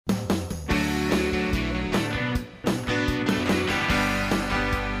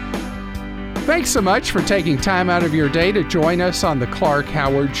Thanks so much for taking time out of your day to join us on the Clark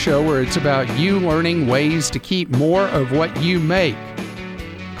Howard Show, where it's about you learning ways to keep more of what you make.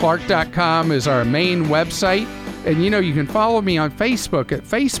 Clark.com is our main website. And you can follow me on Facebook at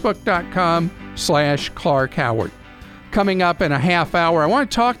facebook.com/Clark Howard. Coming up in a half hour, I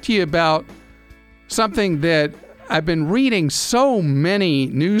want to talk to you about something that I've been reading so many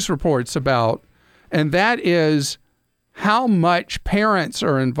news reports about, and that is how much parents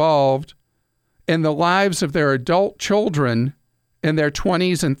are involved in the lives of their adult children in their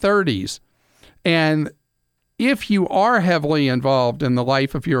 20s and 30s. And if you are heavily involved in the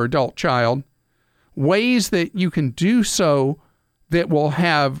life of your adult child, ways that you can do so that will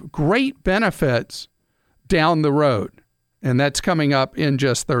have great benefits down the road. And that's coming up in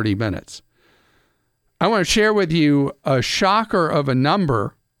just 30 minutes. I want to share with you a shocker of a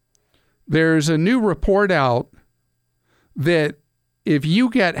number. There's a new report out that if you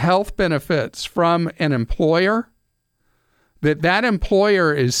get health benefits from an employer, that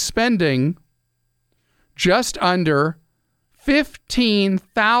employer is spending just under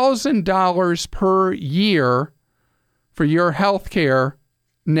 $15,000 per year for your health care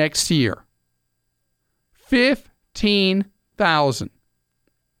next year. $15,000.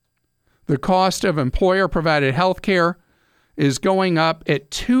 The cost of employer-provided health care is going up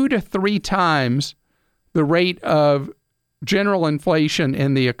at 2 to 3 times the rate of general inflation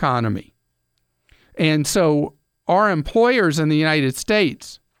in the economy. And so our employers in the United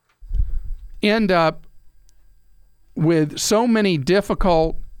States end up with so many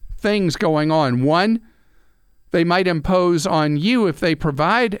difficult things going on. One, they might impose on you, if they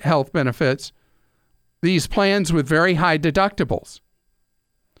provide health benefits, these plans with very high deductibles.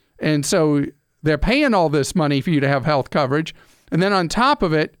 And so they're paying all this money for you to have health coverage. And then on top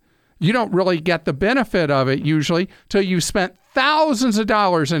of it, you don't really get the benefit of it usually till you've spent thousands of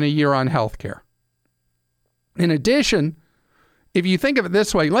dollars in a year on health care. In addition, if you think of it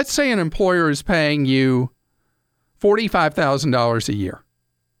this way, let's say an employer is paying you $45,000 a year.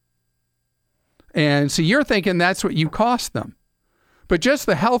 And so you're thinking that's what you cost them. But just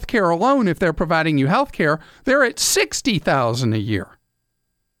the health care alone, if they're providing you health care, they're at $60,000 a year.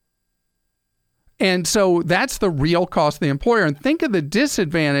 And so that's the real cost of the employer. And think of the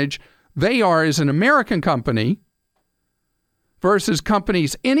disadvantage they are as an American company versus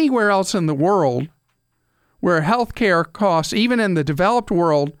companies anywhere else in the world where healthcare costs, even in the developed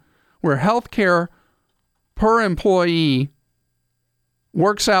world, where healthcare per employee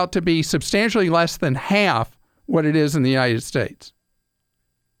works out to be substantially less than half what it is in the United States.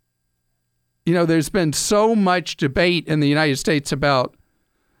 There's been so much debate in the United States about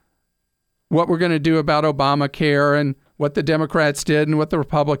what we're going to do about Obamacare and what the Democrats did and what the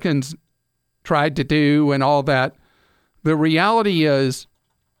Republicans tried to do and all that. The reality is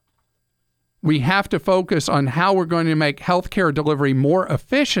we have to focus on how we're going to make healthcare delivery more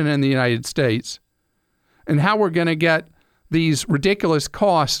efficient in the United States and how we're going to get these ridiculous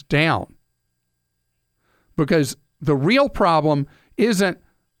costs down. Because the real problem isn't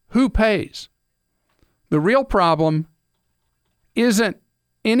who pays. The real problem isn't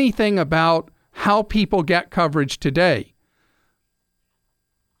anything about how people get coverage today.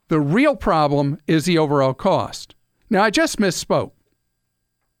 The real problem is the overall cost. Now, I just misspoke.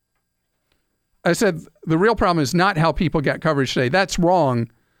 I said the real problem is not how people get coverage today. That's wrong,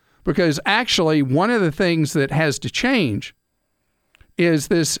 because actually one of the things that has to change is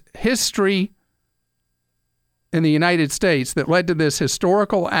this history in the United States that led to this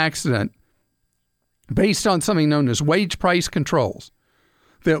historical accident based on something known as wage price controls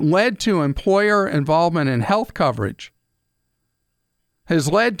that led to employer involvement in health coverage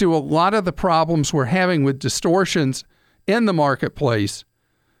has led to a lot of the problems we're having with distortions in the marketplace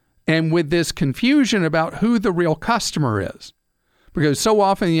and with this confusion about who the real customer is. Because so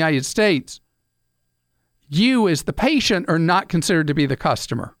often in the United States, you as the patient are not considered to be the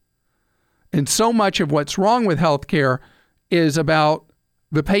customer. And so much of what's wrong with healthcare is about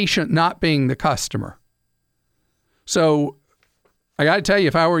the patient not being the customer. So I got to tell you,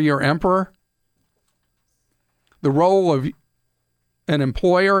 if I were your emperor, the role of an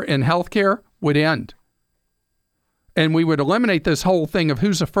employer in healthcare would end. And we would eliminate this whole thing of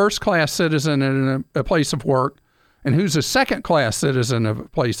who's a first-class citizen in a place of work and who's a second-class citizen of a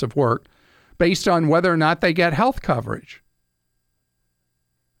place of work based on whether or not they get health coverage.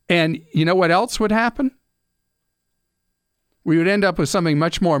 And you know what else would happen? We would end up with something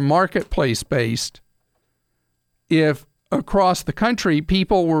much more marketplace-based if across the country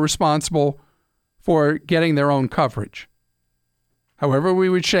people were responsible for getting their own coverage. However we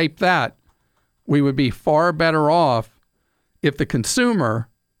would shape that, we would be far better off if the consumer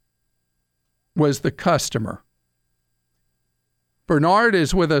was the customer. Bernard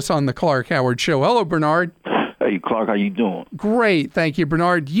is with us on the Clark Howard Show. Hello, Bernard. Hey, Clark, how you doing? Great, thank you,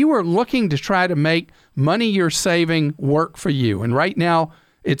 Bernard. You are looking to try to make money you're saving work for you, and right now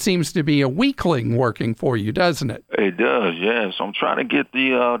it seems to be a weakling working for you, doesn't it? It does, yes. I'm trying to get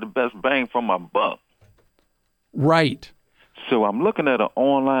the best bang for my buck. Right. So I'm looking at an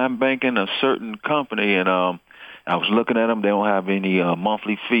online banking, a certain company, and I was looking at them. They don't have any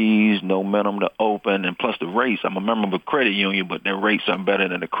monthly fees, no minimum to open, and plus the rates. I'm a member of a credit union, but their rates are better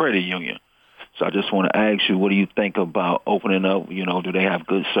than the credit union. So I just want to ask you, what do you think about opening up? Do they have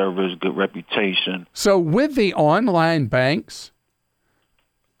good service, good reputation? So with the online banks,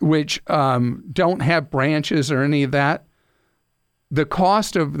 which don't have branches or any of that, the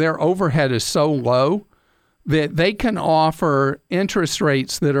cost of their overhead is so low that they can offer interest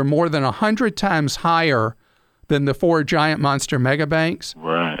rates that are more than 100 times higher than the 4 giant monster mega banks,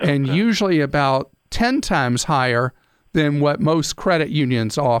 right? And usually about 10 times higher than what most credit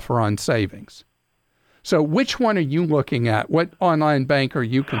unions offer on savings. So which one are you looking at? What online bank are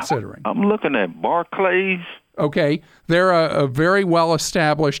you considering? I'm looking at Barclays. Okay. They're a very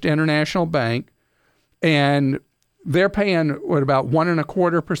well-established international bank, and they're paying, about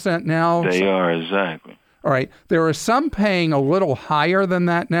 1.25% now? They are, exactly. All right. There are some paying a little higher than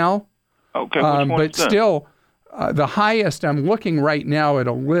that now. Okay, which one but is that? Still, the highest, I'm looking right now at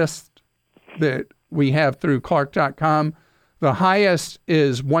a list that we have through Clark.com. The highest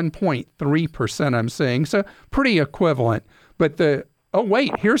is 1.3%, I'm seeing. So pretty equivalent. But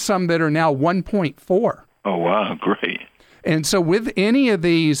here's some that are now 1.4. Oh, wow, great. And so with any of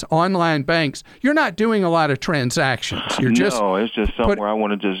these online banks, you're not doing a lot of transactions. It's just somewhere I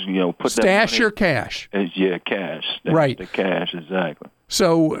want to just, put stash that money. your cash. Yeah, cash. Right. The cash, exactly.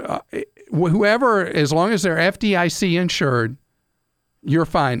 So whoever, as long as they're FDIC insured, you're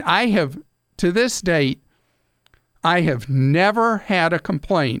fine. To this date, I have never had a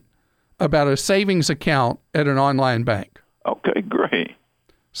complaint about a savings account at an online bank. Okay, great.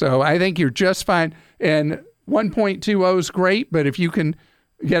 So I think you're just fine. And 1.20 is great, but if you can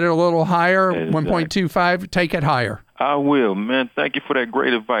get it a little higher, exactly. 1.25, take it higher. I will, man. Thank you for that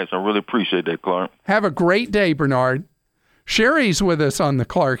great advice. I really appreciate that, Clark. Have a great day, Bernard. Sherry's with us on the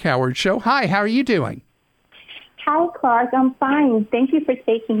Clark Howard Show. Hi, how are you doing? Hi, Clark. I'm fine. Thank you for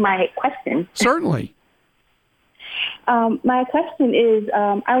taking my question. Certainly. My question is,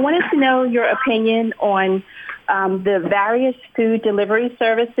 I wanted to know your opinion on the various food delivery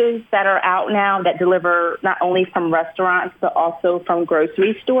services that are out now that deliver not only from restaurants but also from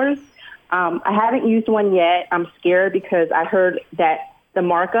grocery stores. I haven't used one yet. I'm scared because I heard that the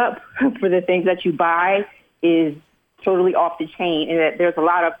markup for the things that you buy is totally off the chain and that there's a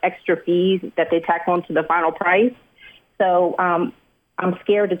lot of extra fees that they tack on to the final price. So I'm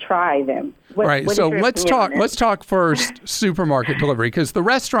scared to try them. All right, so let's talk first supermarket delivery, because the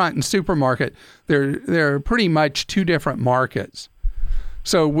restaurant and supermarket, they're pretty much two different markets.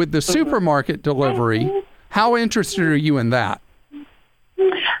 So with the supermarket delivery, how interested are you in that?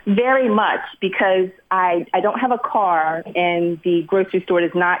 Very much, because I don't have a car and the grocery store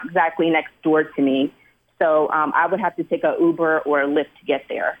is not exactly next door to me. So I would have to take a Uber or a Lyft to get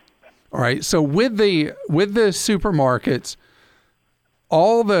there. All right, so with the supermarkets,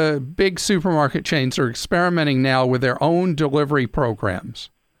 all the big supermarket chains are experimenting now with their own delivery programs.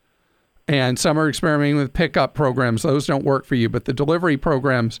 And some are experimenting with pickup programs. Those don't work for you, but the delivery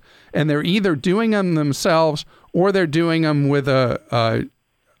programs, and they're either doing them themselves or they're doing them with a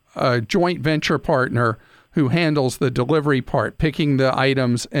joint venture partner who handles the delivery part, picking the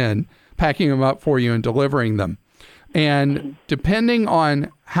items and packing them up for you and delivering them. And depending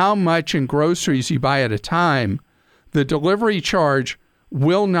on how much in groceries you buy at a time, the delivery charge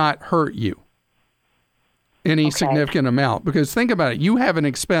will not hurt you any significant amount. Because think about it, you have an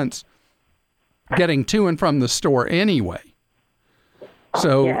expense getting to and from the store anyway.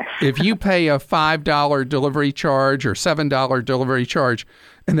 So if you pay a $5 delivery charge or $7 delivery charge,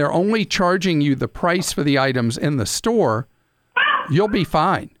 and they're only charging you the price for the items in the store, you'll be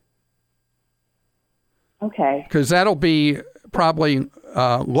fine. Okay. Because that'll be probably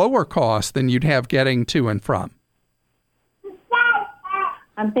lower cost than you'd have getting to and from.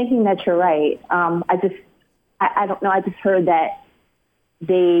 I'm thinking that you're right. I don't know. I just heard that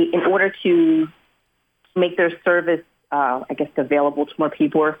they, in order to make their service, available to more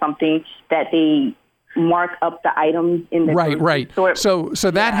people or something, that they mark up the items in the right. store. So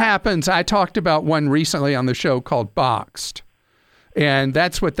that happens. I talked about one recently on the show called Boxed, and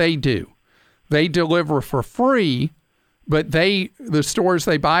that's what they do. They deliver for free, but the stores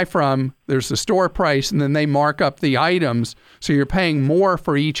they buy from, there's the store price, and then they mark up the items, so you're paying more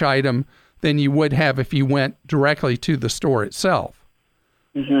for each item than you would have if you went directly to the store itself.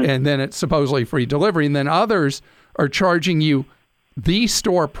 And then it's supposedly free delivery. And then others are charging you the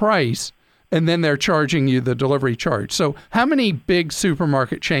store price, and then they're charging you the delivery charge. So how many big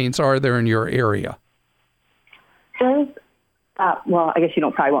supermarket chains are there in your area? There's, well, I guess you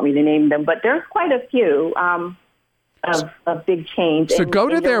don't probably want me to name them, but there's quite a few of big chains. So go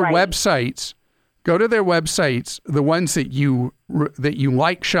to their websites. Go to their websites, the ones that you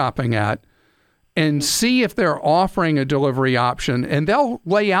like shopping at, and see if they're offering a delivery option, and they'll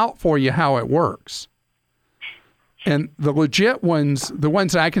lay out for you how it works. And the legit ones, the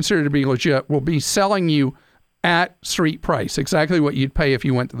ones I consider to be legit, will be selling you at street price, exactly what you'd pay if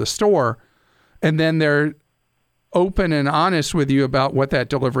you went to the store, and then they're open and honest with you about what that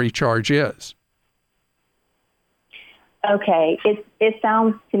delivery charge is. Okay. It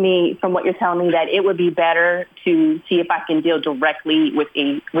sounds to me, from what you're telling me, that it would be better to see if I can deal directly with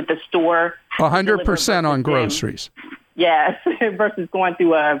the store. 100% on groceries. Yes, versus going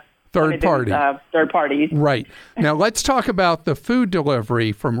through a third parties. Right. Now let's talk about the food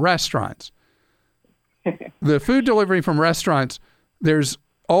delivery from restaurants. The food delivery from restaurants, there's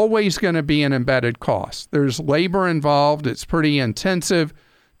always going to be an embedded cost. There's labor involved. It's pretty intensive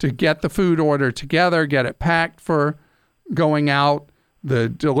to get the food order together, get it packed for going out. The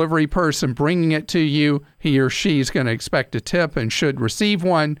delivery person bringing it to you, he or she is going to expect a tip and should receive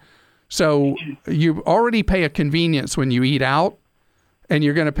one. So you already pay a convenience when you eat out, and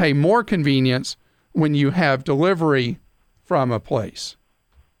you're going to pay more convenience when you have delivery from a place.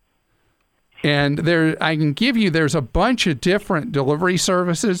 And I can give you, there's a bunch of different delivery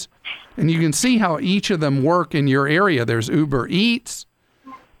services, and you can see how each of them work in your area. There's Uber Eats,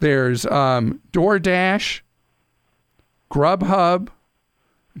 there's DoorDash, Grubhub,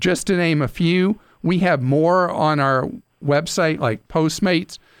 just to name a few. We have more on our website, like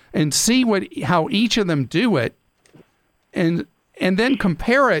Postmates, and see how each of them do it, and then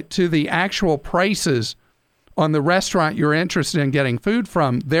compare it to the actual prices on the restaurant you're interested in getting food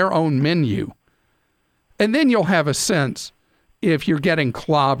from, their own menu. And then you'll have a sense if you're getting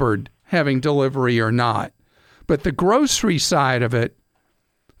clobbered having delivery or not. But the grocery side of it,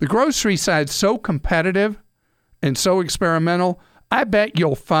 the grocery side's so competitive and so experimental, I bet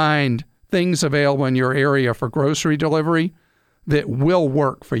you'll find things available in your area for grocery delivery that will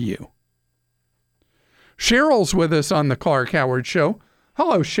work for you. Cheryl's with us on the Clark Howard Show.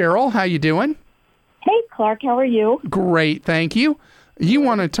 Hello, Cheryl. How you doing? Hey, Clark. How are you? Great, thank you. You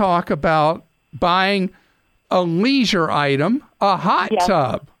want to talk about buying a leisure item, a hot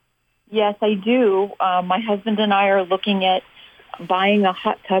tub. Yes, I do. My husband and I are looking at buying a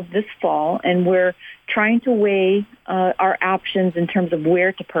hot tub this fall, and we're trying to weigh our options in terms of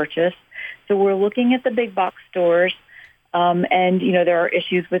where to purchase. So we're looking at the big box stores, and, you know, there are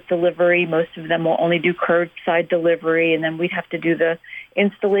issues with delivery. Most of them will only do curbside delivery, and then we'd have to do the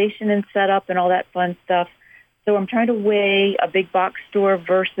installation and setup and all that fun stuff. So I'm trying to weigh a big box store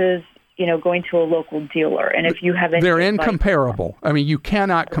versus, you know, going to a local dealer. And if you have any They're incomparable. I mean, you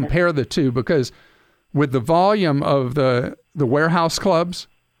cannot compare the two, because with the volume of the warehouse clubs,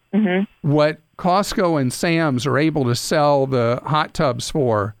 what Costco and Sam's are able to sell the hot tubs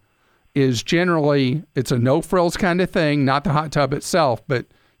for is generally, it's a no-frills kind of thing, not the hot tub itself, but,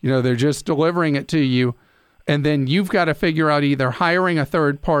 you know, they're just delivering it to you. And then you've got to figure out either hiring a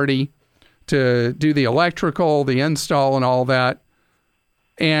third party to do the electrical, the install, and all that.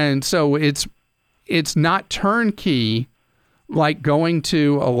 And so it's not turnkey like going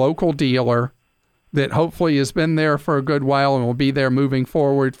to a local dealer that hopefully has been there for a good while and will be there moving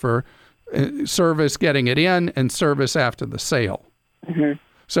forward for service, getting it in, and service after the sale.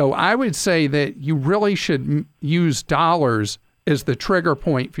 So I would say that you really should use dollars as the trigger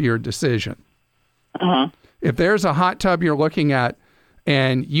point for your decision. If there's a hot tub you're looking at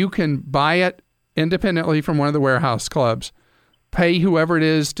and you can buy it independently from one of the warehouse clubs, pay whoever it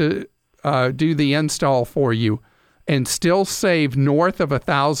is to do the install for you, and still save north of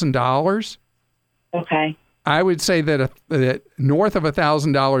 $1,000, okay, I would say that north of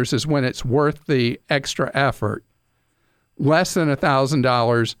 $1,000 is when it's worth the extra effort. Less than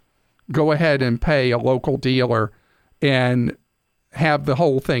 $1,000, go ahead and pay a local dealer and have the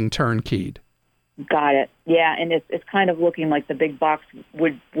whole thing turnkeyed. Got it. Yeah, and it's kind of looking like the big box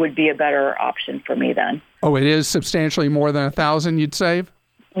would be a better option for me then. Oh, it is substantially more than $1,000 you'd save?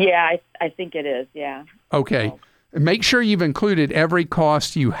 Yeah, I think it is, yeah. Okay. So. Make sure you've included every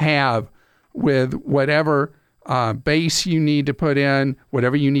cost you have with whatever base you need to put in,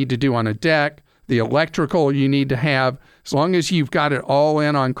 whatever you need to do on a deck, the electrical you need to have. As long as you've got it all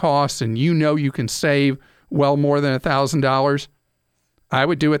in on costs and you know you can save well more than $1,000, I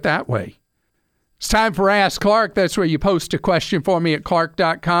would do it that way. It's time for Ask Clark. That's where you post a question for me at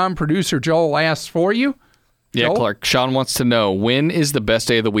Clark.com. Producer Joel asks for you. Yeah, Joel? Clark. Sean wants to know, when is the best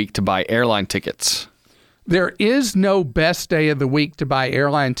day of the week to buy airline tickets? There is no best day of the week to buy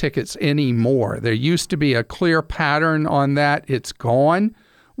airline tickets anymore. There used to be a clear pattern on that. It's gone.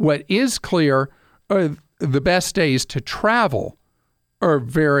 What is clear are the best days to travel are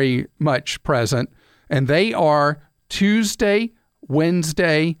very much present, and they are Tuesday,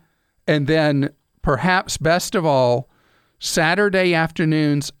 Wednesday, and then perhaps best of all, Saturday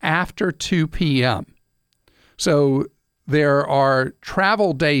afternoons after 2 p.m. So there are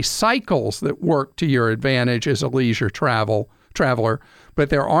travel day cycles that work to your advantage as a leisure traveler, but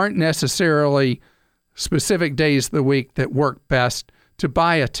there aren't necessarily specific days of the week that work best to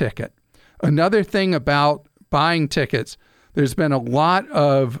buy a ticket. Another thing about buying tickets, there's been a lot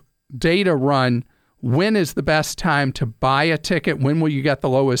of data run. When is the best time to buy a ticket? When will you get the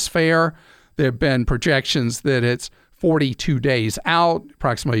lowest fare? There have been projections that it's 42 days out,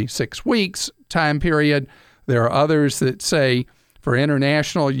 approximately 6 weeks time period. There are others that say for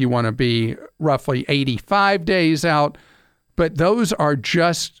international, you want to be roughly 85 days out. But those are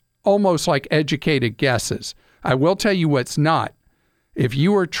just almost like educated guesses. I will tell you what's not. If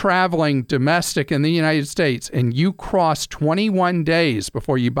you are traveling domestic in the United States and you cross 21 days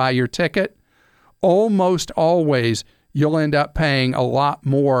before you buy your ticket, almost always you'll end up paying a lot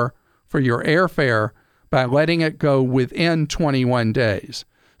more for your airfare by letting it go within 21 days.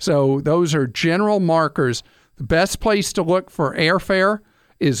 So those are general markers. The best place to look for airfare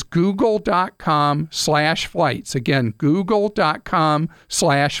is google.com/flights. Again,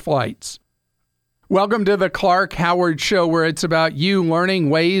 google.com/flights. Welcome to the Clark Howard Show, where it's about you learning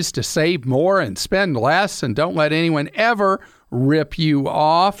ways to save more and spend less, and don't let anyone ever rip you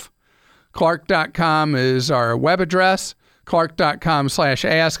off. Clark.com is our web address.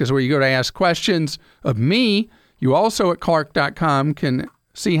 Clark.com/ask is where you go to ask questions of me. You also at Clark.com can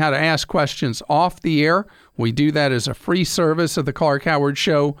see how to ask questions off the air. We do that as a free service of the Clark Howard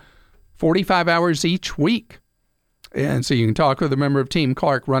Show, 45 hours each week. And so you can talk with a member of Team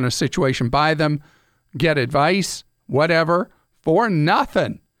Clark, run a situation by them, get advice, whatever, for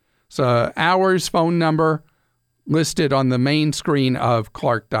nothing. So hours, phone number listed on the main screen of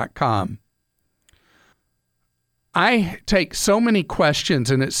Clark.com. I take so many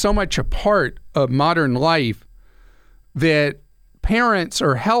questions, and it's so much a part of modern life that parents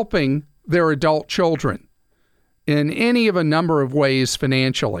are helping their adult children in any of a number of ways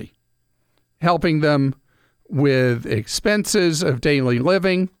financially, helping them with expenses of daily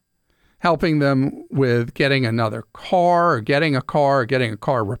living, helping them with getting another car or getting a car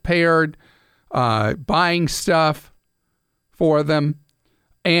repaired, buying stuff for them.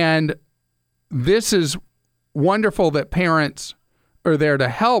 And this is wonderful that parents are there to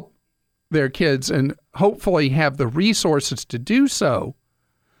help their kids and hopefully have the resources to do so.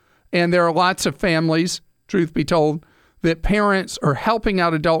 And there are lots of families, truth be told, that parents are helping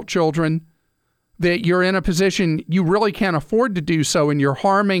out adult children, that you're in a position you really can't afford to do so, and you're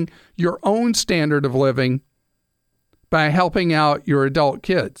harming your own standard of living by helping out your adult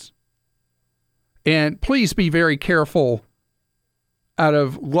kids. And please be very careful, out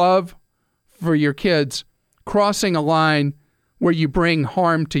of love for your kids, crossing a line where you bring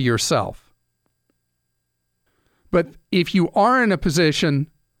harm to yourself. But if you are in a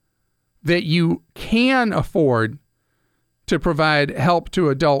position that you can afford to provide help to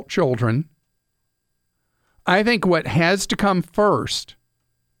adult children, I think what has to come first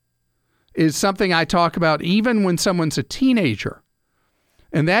is something I talk about even when someone's a teenager,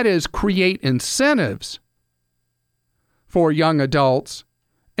 and that is create incentives for young adults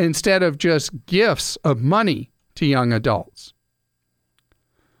instead of just gifts of money to young adults.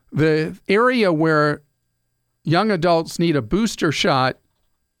 The area where young adults need a booster shot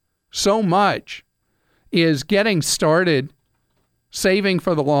so much is getting started saving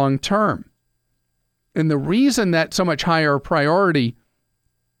for the long term. And the reason that's so much higher priority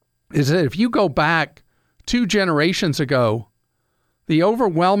is that if you go back 2 generations ago, the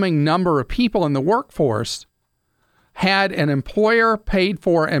overwhelming number of people in the workforce had an employer paid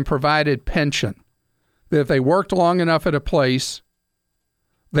for and provided pension. That if they worked long enough at a place,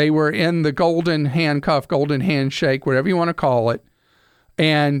 they were in the golden handcuff, golden handshake, whatever you want to call it.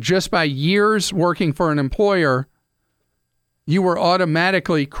 And just by years working for an employer, you were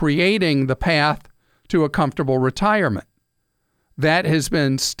automatically creating the path to a comfortable retirement. That has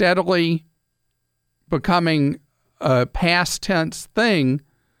been steadily becoming a past tense thing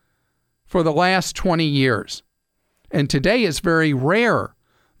for the last 20 years. And today it's very rare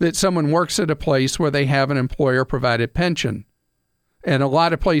that someone works at a place where they have an employer-provided pension. and a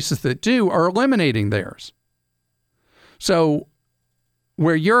lot of places that do are eliminating theirs. So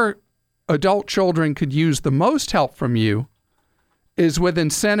where your adult children could use the most help from you is with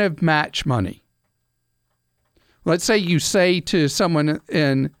incentive match money. Let's say you say to someone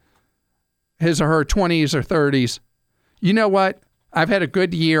in his or her 20s or 30s, you know what? I've had a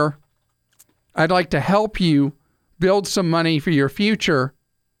good year. I'd like to help you build some money for your future.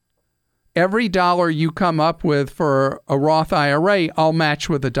 Every dollar you come up with for a Roth IRA, I'll match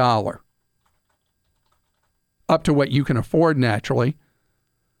with $1. Up to what you can afford, naturally.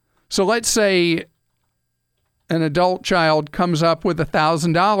 So let's say an adult child comes up with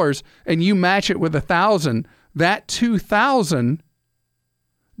 $1,000 and you match it with $1,000. That $2,000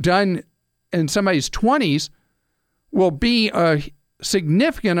 done in somebody's 20s will be a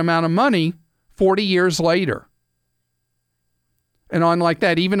significant amount of money 40 years later. And on like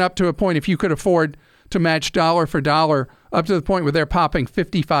that, even up to a point, if you could afford to match dollar for dollar, up to the point where they're popping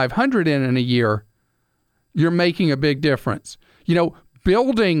 $5,500 in a year, you're making a big difference. You know,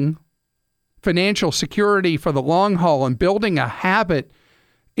 building financial security for the long haul and building a habit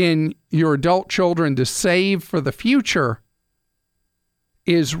in your adult children to save for the future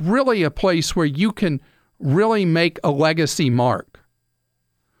is really a place where you can really make a legacy mark.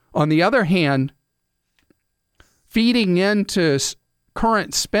 On the other hand, feeding into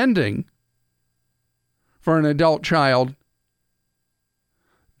current spending for an adult child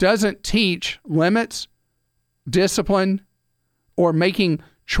doesn't teach limits, discipline, or making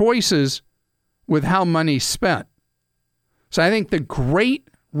choices with how money's spent. So I think the great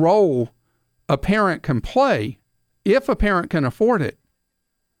role a parent can play, if a parent can afford it,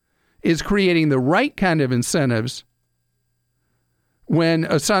 is creating the right kind of incentives when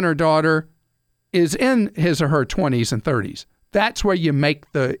a son or daughter is in his or her 20s and 30s. That's where you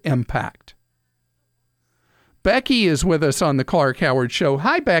make the impact. Becky is with us on the Clark Howard Show.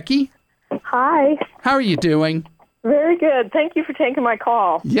 Hi, Becky. Hi. How are you doing? Very good. Thank you for taking my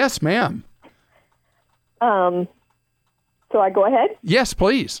call. Yes, ma'am. So I go ahead? Yes,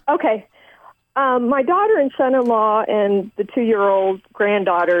 please. Okay. My daughter and son-in-law and the 2-year-old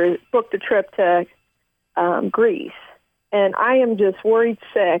granddaughter booked a trip to Greece, and I am just worried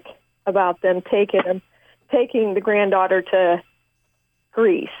sick about them taking the granddaughter to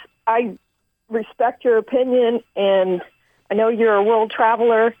Greece. I respect your opinion, and I know you're a world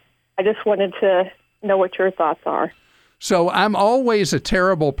traveler. I just wanted to know what your thoughts are. So I'm always a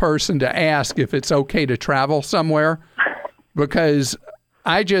terrible person to ask if it's okay to travel somewhere because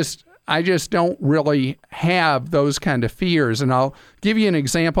I just don't really have those kind of fears. And I'll give you an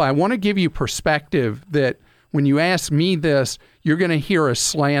example. I want to give you perspective that when you ask me this, you're going to hear a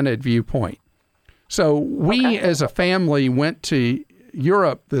slanted viewpoint. So we as a family went to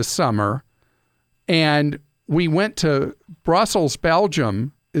Europe this summer, and we went to Brussels,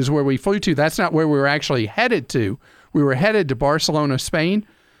 Belgium is where we flew to. That's not where we were actually headed to. We were headed to Barcelona, Spain,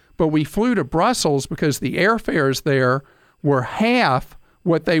 but we flew to Brussels because the airfares there were half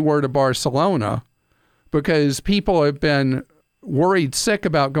what they were to Barcelona because people have been worried sick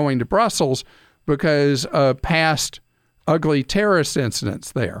about going to Brussels because of past ugly terrorist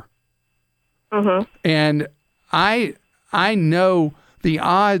incidents there. Mm-hmm. And I know the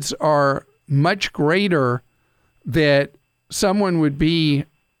odds are much greater that someone would be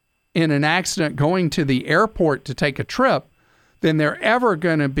in an accident going to the airport to take a trip than they're ever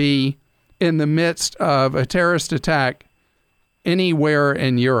going to be in the midst of a terrorist attack anywhere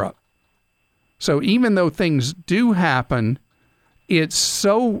in Europe. So even though things do happen, it's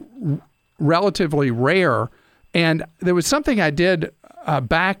so relatively rare. And there was something I did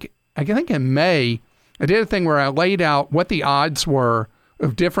back, I think in May, I did a thing where I laid out what the odds were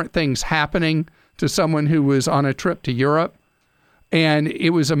of different things happening to someone who was on a trip to Europe. And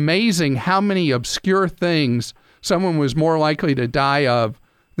it was amazing how many obscure things someone was more likely to die of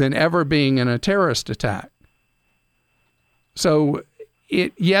than ever being in a terrorist attack. So,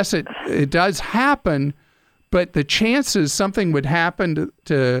 it does happen, but the chances something would happen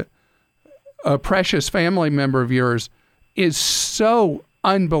to a precious family member of yours is so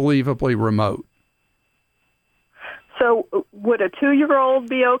unbelievably remote. So would a 2-year-old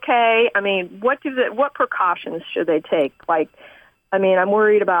be okay? I mean, what precautions should they take? Like, I mean, I'm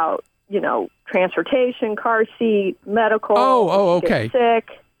worried about, transportation, car seat, medical. Okay. Get sick.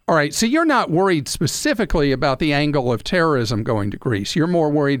 All right. So you're not worried specifically about the angle of terrorism going to Greece. You're more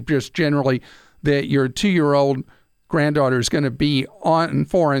worried just generally that your 2-year-old granddaughter is going to be on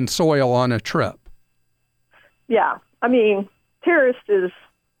foreign soil on a trip. Yeah. I mean, terrorist is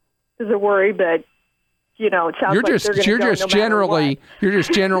a worry, but, it sounds like they're going to go no matter what. You're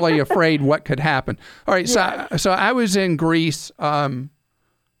just generally afraid what could happen. All right, so I was in Greece 2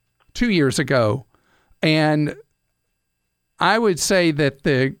 years ago, and I would say that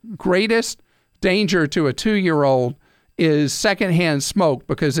the greatest danger to a 2-year-old is secondhand smoke,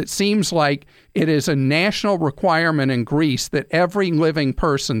 because it seems like it is a national requirement in Greece that every living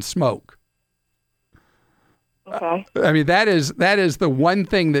person smoke. Okay. I mean, that is the one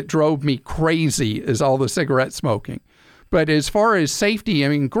thing that drove me crazy, is all the cigarette smoking. But as far as safety, I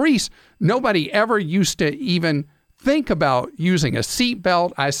mean, Greece, nobody ever used to even think about using a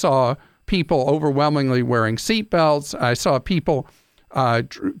seatbelt. I saw people overwhelmingly wearing seatbelts. I saw people,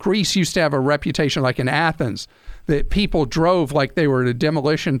 Greece used to have a reputation, like in Athens, that people drove like they were at a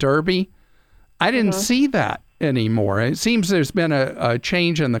demolition derby. I didn't see that anymore. It seems there's been a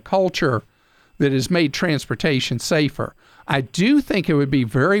change in the culture that has made transportation safer. I do think it would be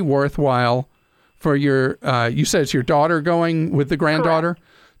very worthwhile for your, you said it's your daughter going with the granddaughter,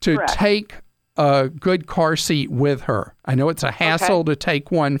 to take a good car seat with her. I know it's a hassle to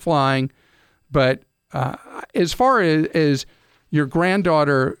take one flying, but as far as your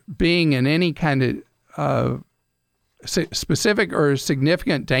granddaughter being in any kind of specific or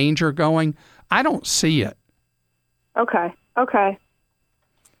significant danger going, I don't see it. Okay.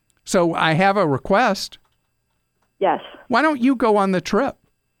 So I have a request. Yes. Why don't you go on the trip?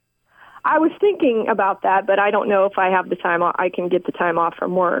 I was thinking about that, but I don't know if I have the time. I can get the time off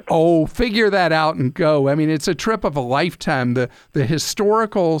from work. Oh, figure that out and go. I mean, it's a trip of a lifetime. The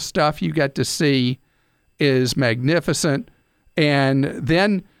historical stuff you get to see is magnificent. And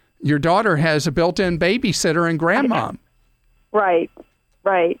then your daughter has a built-in babysitter and grandmom. Right.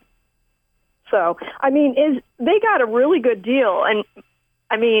 So, I mean, they got a really good deal. And,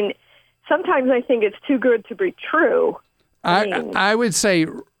 I mean, sometimes I think it's too good to be true. I would say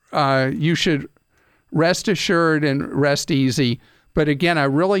you should rest assured and rest easy. But again, I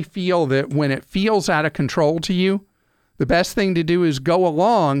really feel that when it feels out of control to you, the best thing to do is go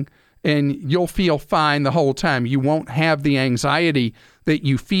along, and you'll feel fine the whole time. You won't have the anxiety that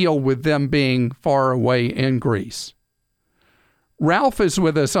you feel with them being far away in Greece. Ralph is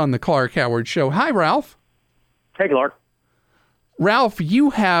with us on the Clark Howard Show. Hi, Ralph. Hey, Clark. Ralph,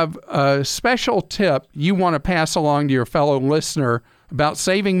 you have a special tip you want to pass along to your fellow listener about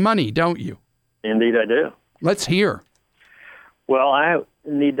saving money, don't you? Indeed, I do. Let's hear. Well, I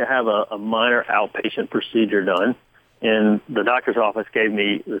need to have a minor outpatient procedure done, and the doctor's office gave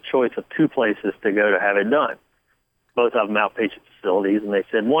me the choice of 2 places to go to have it done. Both of them outpatient facilities, and they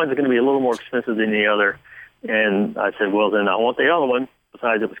said one's going to be a little more expensive than the other. And I said, well, then I want the other one.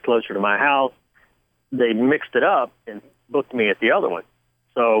 Besides, it was closer to my house. They mixed it up and booked me at the other one.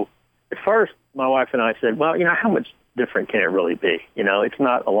 So at first, my wife and I said, well, how much different can it really be? It's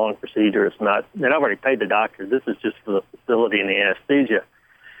not a long procedure. It's not, and I've already paid the doctor. This is just for the facility and the anesthesia.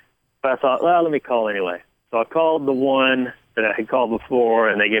 But I thought, well, let me call anyway. So I called the one that I had called before,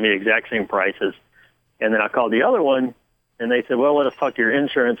 and they gave me the exact same prices. And then I called the other one, and they said, well, let us talk to your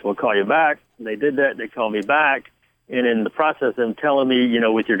insurance. We'll call you back. And they did that. They called me back. And in the process of them telling me,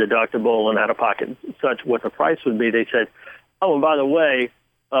 with your deductible and out-of-pocket and such, what the price would be, they said, oh, and by the way,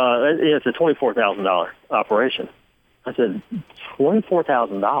 it's a $24,000 operation. I said,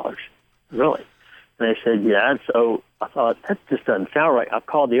 $24,000? Really? And they said, yeah. So I thought, that just doesn't sound right. I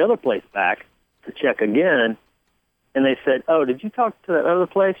called the other place back to check again, and they said, oh, did you talk to that other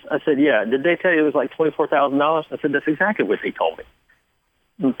place? I said, yeah. Did they tell you it was like $24,000? I said, that's exactly what they told me.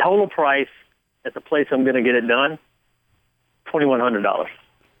 The total price at the place I'm going to get it done, $2,100.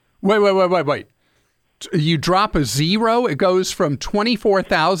 Wait. You drop a zero, it goes from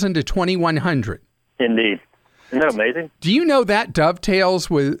 $24,000 to $2,100. Indeed. Isn't that amazing? Do you know that dovetails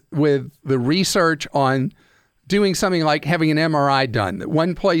with the research on doing something like having an MRI done? That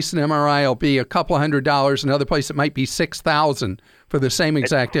one place an MRI will be a couple $100, another place it might be $6,000 for the same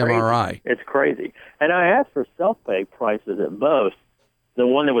exact MRI. It's crazy. And I asked for self-pay prices at both. The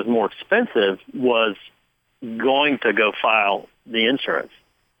one that was more expensive was going to go file the insurance.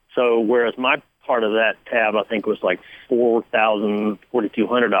 So whereas my part of that tab, I think, was like $4,000,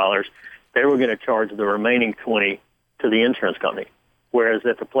 $4,200, they were going to charge the remaining $20 to the insurance company. Whereas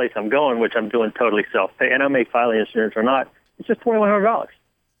at the place I'm going, which I'm doing totally self-pay, and I may file the insurance or not, it's just $2,100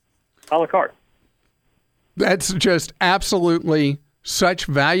 a la carte. That's just absolutely such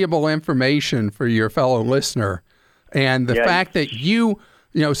valuable information for your fellow listener. And the fact that you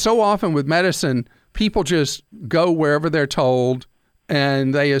so often with medicine, people just go wherever they're told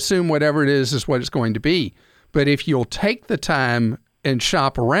and they assume whatever it is what it's going to be. But if you'll take the time and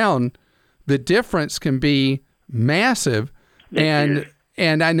shop around, the difference can be massive. And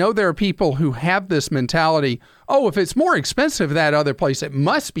And I know there are people who have this mentality, oh, if it's more expensive that other place, it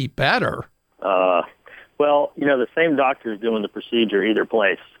must be better. Well, the same doctor is doing the procedure either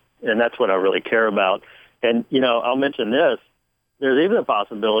place, and that's what I really care about. And, I'll mention this. There's even a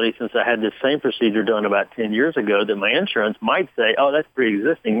possibility, since I had this same procedure done about 10 years ago, that my insurance might say, oh, that's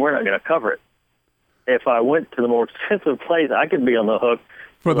pre-existing, we're not going to cover it. If I went to the more expensive place, I could be on the hook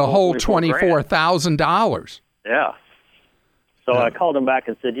for the whole $24,000. Yeah. So I called them back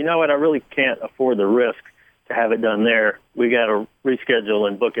and said, you know what, I really can't afford the risk to have it done there. We got to reschedule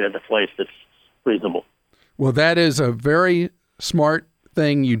and book it at the place that's reasonable. Well, that is a very smart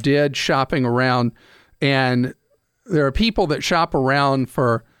thing you did, shopping around. And there are people that shop around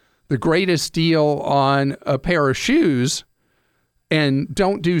for the greatest deal on a pair of shoes and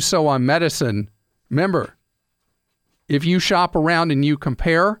don't do so on medicine. Remember, if you shop around and you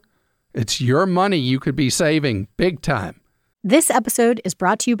compare, it's your money you could be saving big time. This episode is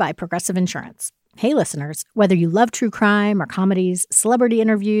brought to you by Progressive Insurance. Hey, listeners, whether you love true crime or comedies, celebrity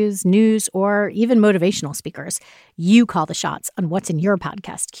interviews, news, or even motivational speakers, you call the shots on what's in your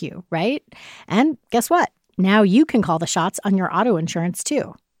podcast queue, right? And guess what? Now you can call the shots on your auto insurance,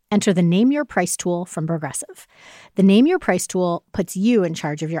 too. Enter the Name Your Price tool from Progressive. The Name Your Price tool puts you in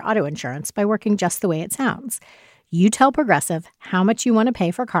charge of your auto insurance by working just the way it sounds. You tell Progressive how much you want to pay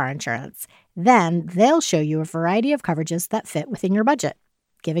for car insurance. Then they'll show you a variety of coverages that fit within your budget,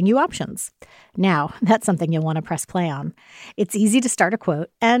 giving you options. Now, that's something you'll want to press play on. It's easy to start a quote,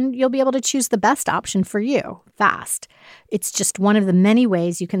 and you'll be able to choose the best option for you fast. It's just one of the many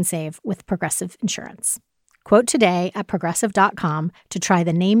ways you can save with Progressive Insurance. Quote today at Progressive.com to try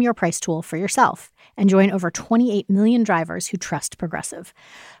the Name Your Price tool for yourself and join over 28 million drivers who trust Progressive.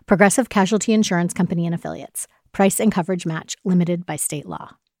 Progressive Casualty Insurance Company and Affiliates. Price and coverage match limited by state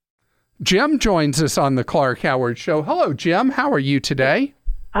law. Jim joins us on the Clark Howard Show. Hello, Jim. How are you today?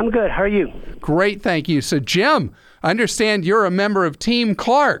 I'm good. How are you? Great, thank you. So, Jim, I understand you're a member of Team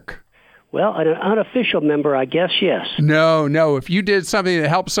Clark. Well, an unofficial member, I guess, yes. No. If you did something that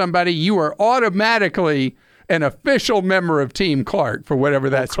helped somebody, you are automatically an official member of Team Clark, for whatever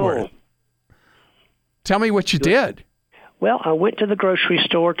that's worth. Tell me what you did. Well, I went to the grocery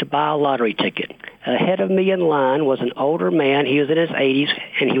store to buy a lottery ticket. Ahead of me in line was an older man. He was in his 80s,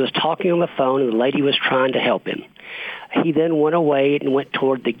 and he was talking on the phone, and the lady was trying to help him. He then went away and went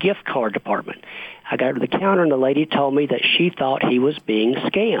toward the gift card department. I got to the counter, and the lady told me that she thought he was being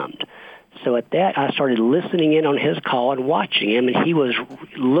scammed. So at that, I started listening in on his call and watching him, and he was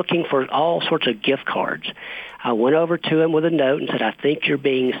looking for all sorts of gift cards. I went over to him with a note and said, I think you're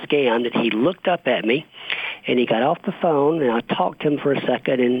being scammed. And he looked up at me, and he got off the phone, and I talked to him for a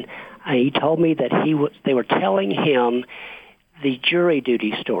second, and he told me that they were telling him the jury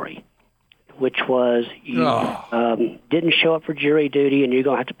duty story, which was you didn't show up for jury duty, and you're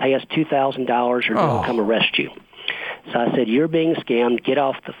going to have to pay us $2,000 or they'll come arrest you. So I said, you're being scammed. Get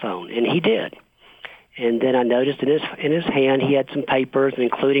off the phone. And he did. And then I noticed in his hand he had some papers,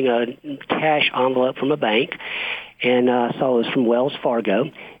 including a cash envelope from a bank, and I saw it was from Wells Fargo.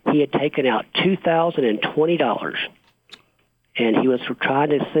 He had taken out $2,020, and he was trying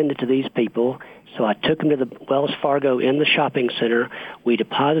to send it to these people. So I took him to the Wells Fargo in the shopping center. We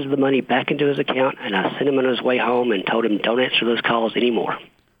deposited the money back into his account, and I sent him on his way home and told him, don't answer those calls anymore.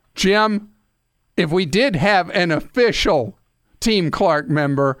 Jim, if we did have an official Team Clark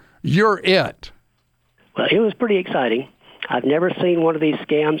member, you're it. Well, it was pretty exciting. I've never seen one of these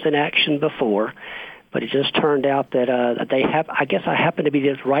scams in action before, but it just turned out that I guess I happened to be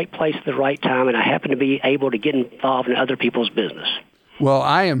at the right place at the right time, and I happened to be able to get involved in other people's business. Well,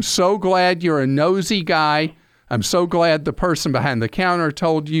 I am so glad you're a nosy guy. I'm so glad the person behind the counter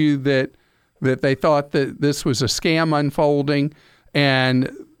told you that they thought that this was a scam unfolding,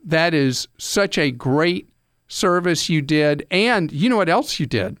 and that is such a great service you did. And you know what else you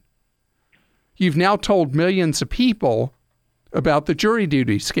did? You've now told millions of people about the jury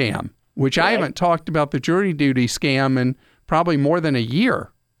duty scam, which I haven't talked about the jury duty scam in probably more than a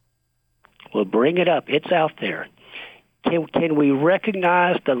year. Well, bring it up. It's out there. Can we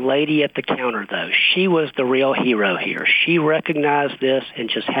recognize the lady at the counter, though? She was the real hero here. She recognized this and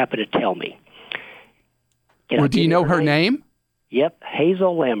just happened to tell me. Well, do you know her name? Yep,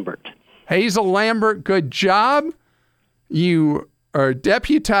 Hazel Lambert. Hazel Lambert, good job. You are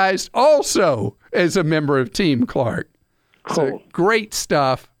deputized also as a member of Team Clark. Cool. So great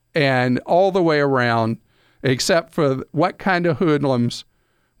stuff, and all the way around, except for what kind of hoodlums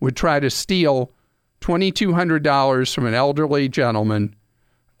would try to steal $2,200 from an elderly gentleman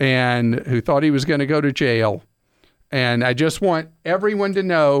and who thought he was going to go to jail. And I just want everyone to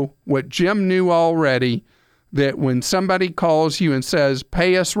know what Jim knew already, that when somebody calls you and says,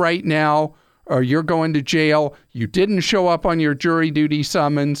 pay us right now or you're going to jail, you didn't show up on your jury duty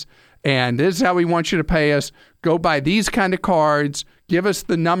summons, and this is how we want you to pay us, go buy these kind of cards, give us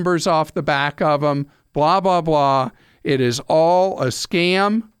the numbers off the back of them, blah, blah, blah. It is all a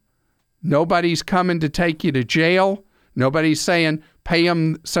scam. Nobody's coming to take you to jail. Nobody's saying pay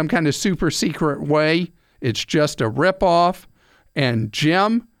them some kind of super secret way. It's just a ripoff. And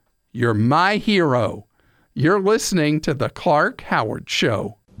Jim, you're my hero. You're listening to The Clark Howard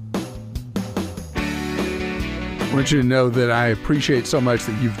Show. I want you to know that I appreciate so much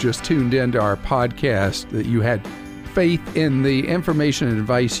that you've just tuned into our podcast, that you had faith in the information and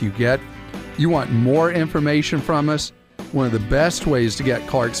advice you get. You want more information from us? One of the best ways to get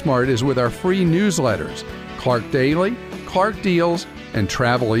Clark Smart is with our free newsletters, Clark Daily, Clark Deals, and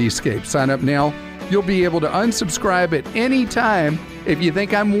Travel Escape. Sign up now. You'll be able to unsubscribe at any time if you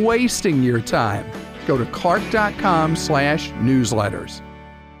think I'm wasting your time. Go to clark.com/newsletters.